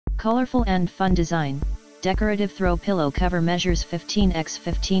Colorful and fun design. Decorative throw pillow cover measures 15 x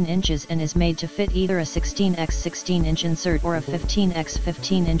 15 inches and is made to fit either a 16 x 16 inch insert or a 15 x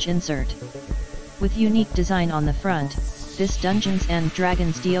 15 inch insert. With unique design on the front, this Dungeons &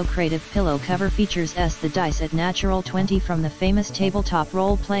 Dragons deocrative pillow cover features the dice at natural 20 from the famous tabletop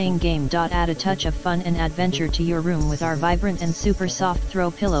role-playing game. Add a touch of fun and adventure to your room with our vibrant and super soft throw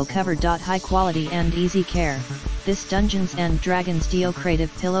pillow cover. High quality and easy care. This Dungeons & Dragons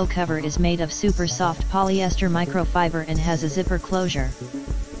deocrative pillow cover is made of super soft polyester microfiber and has a zipper closure.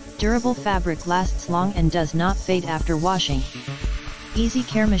 Durable fabric, lasts long and does not fade after washing. Easy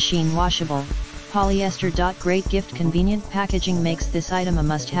care, machine washable. Polyester. Great gift, convenient packaging makes this item a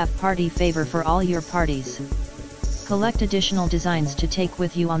must-have party favor for all your parties. Collect additional designs to take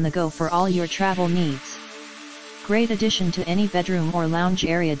with you on the go for all your travel needs. Great addition to any bedroom or lounge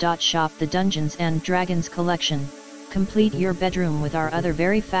area. Shop the Dungeons & Dragons collection. Complete your bedroom with our other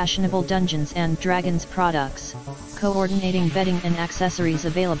very fashionable Dungeons & Dragons products. Coordinating bedding and accessories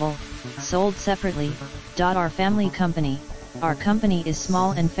available, sold separately. Our family company. Our company is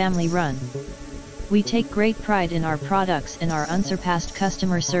small and family run. We take great pride in our products and our unsurpassed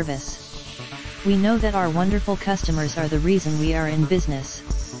customer service. We know that our wonderful customers are the reason we are in business.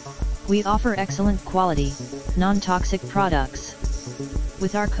 We offer excellent quality, non-toxic products.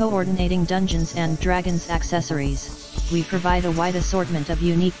 With our coordinating Dungeons & Dragons accessories, we provide a wide assortment of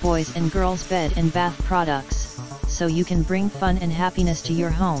unique boys and girls bed and bath products, so you can bring fun and happiness to your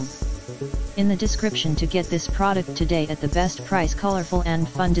home. In the description to get this product today at the best price. Colorful and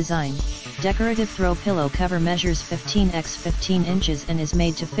fun design. Decorative throw pillow cover measures 15 x 15 inches and is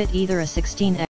made to fit either a 16 x